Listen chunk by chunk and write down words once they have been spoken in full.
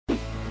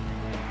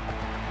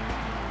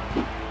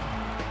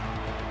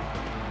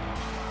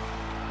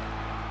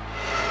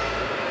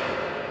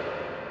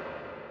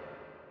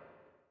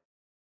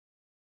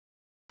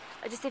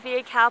just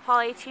defeated Cal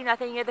Poly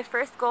 2-0. You had the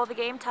first goal of the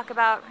game. Talk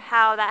about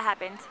how that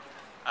happened.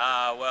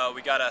 Well,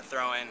 we got a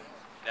throw-in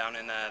down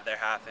in their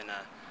half, and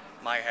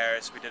Mike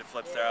Harris, we did a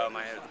flip throw.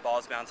 The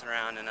ball's bouncing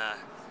around, and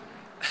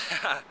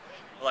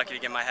lucky to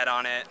get my head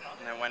on it,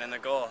 and then went in the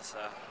goal, so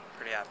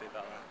pretty happy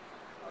about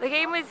that. The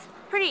game was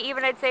pretty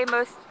even, I'd say,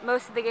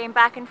 most of the game,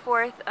 back and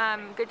forth.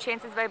 Good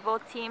chances by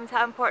both teams.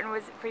 How important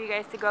was it for you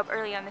guys to go up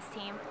early on this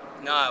team?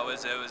 No, it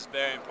was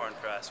very important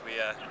for us. We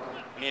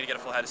need to get a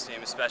full head of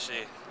steam,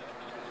 especially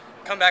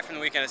come back from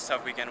the weekend. It's a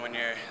tough weekend when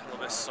you're a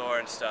little bit sore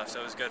and stuff,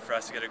 so it was good for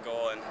us to get a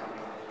goal and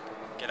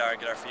get our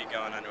feet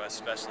going under us,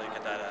 especially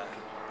get that. I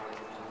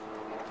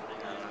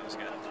don't know, it was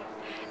good.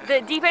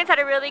 The defense had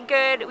a really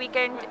good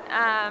weekend.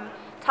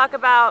 Talk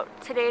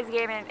about today's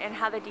game and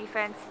how the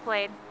defense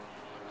played.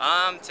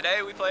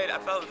 Today I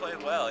felt we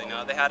played well. You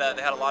know, they had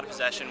a lot of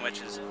possession,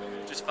 which is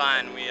just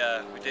fine. We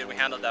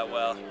handled that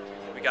well.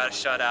 We got a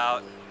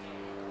shutout,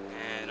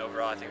 and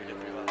overall I think we did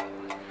pretty well.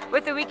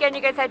 With the weekend,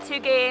 you guys had 2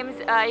 games.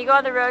 You go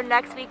on the road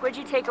next week. What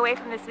did you take away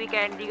from this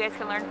weekend you guys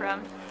can learn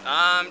from?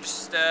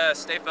 Just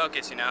stay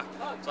focused, you know.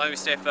 As long as we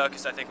stay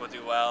focused, I think we'll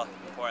do well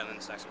in Portland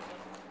this next week.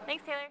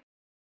 Thanks, Taylor.